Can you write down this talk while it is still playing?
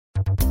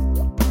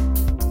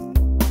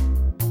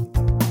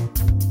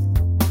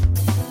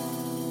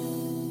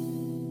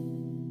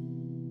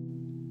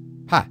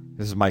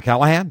This is Mike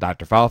Callahan,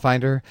 Dr.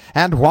 FileFinder,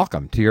 and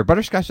welcome to your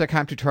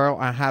Butterscotch.com tutorial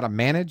on how to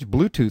manage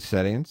Bluetooth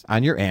settings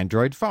on your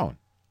Android phone.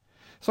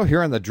 So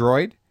here on the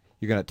Droid,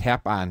 you're going to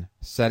tap on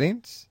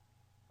Settings,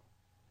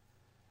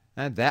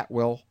 and that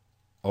will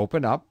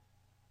open up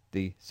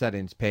the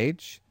settings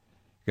page.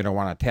 You're going to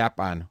want to tap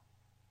on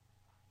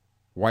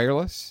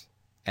Wireless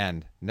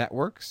and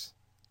Networks.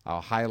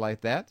 I'll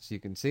highlight that so you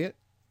can see it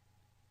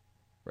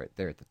right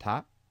there at the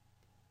top.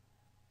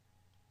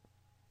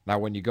 Now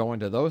when you go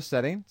into those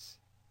settings,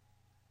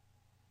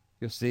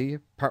 you'll see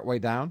partway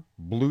down,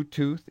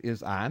 Bluetooth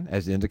is on,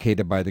 as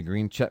indicated by the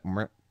green check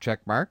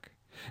mark.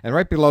 And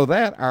right below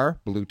that are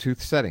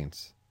Bluetooth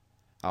settings.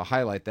 I'll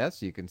highlight that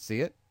so you can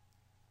see it.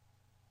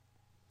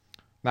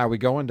 Now we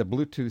go into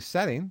Bluetooth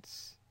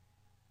settings,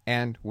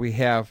 and we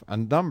have a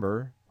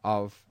number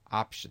of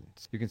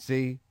options. You can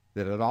see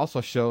that it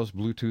also shows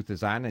Bluetooth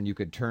is on, and you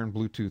could turn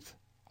Bluetooth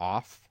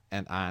off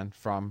and on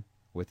from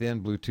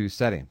within Bluetooth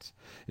settings.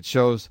 It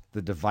shows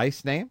the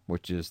device name,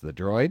 which is the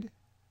Droid.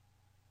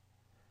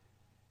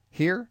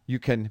 Here you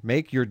can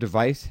make your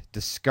device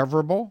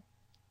discoverable.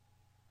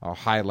 I'll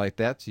highlight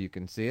that so you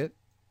can see it,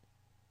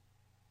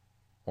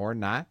 or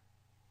not.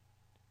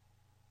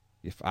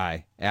 If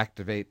I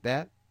activate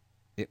that,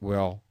 it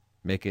will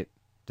make it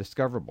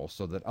discoverable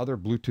so that other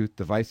Bluetooth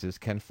devices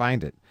can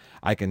find it.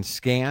 I can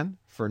scan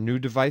for new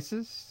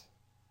devices,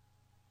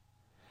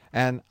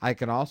 and I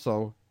can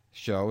also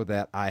show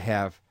that I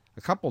have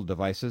a couple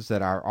devices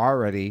that are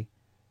already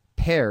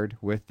paired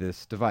with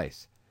this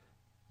device.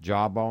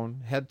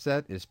 Jawbone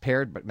headset is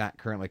paired but not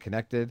currently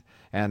connected,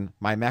 and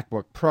my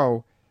MacBook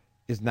Pro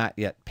is not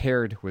yet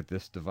paired with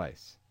this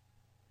device.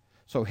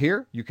 So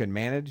here you can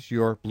manage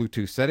your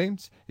Bluetooth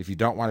settings. If you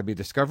don't want to be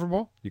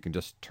discoverable, you can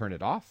just turn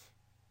it off.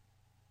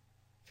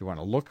 If you want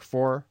to look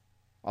for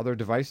other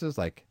devices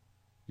like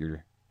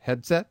your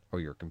headset or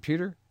your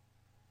computer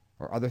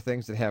or other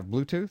things that have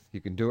Bluetooth,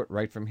 you can do it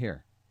right from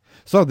here.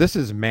 So this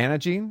is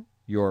managing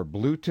your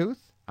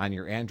Bluetooth on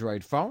your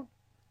Android phone,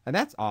 and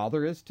that's all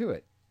there is to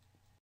it.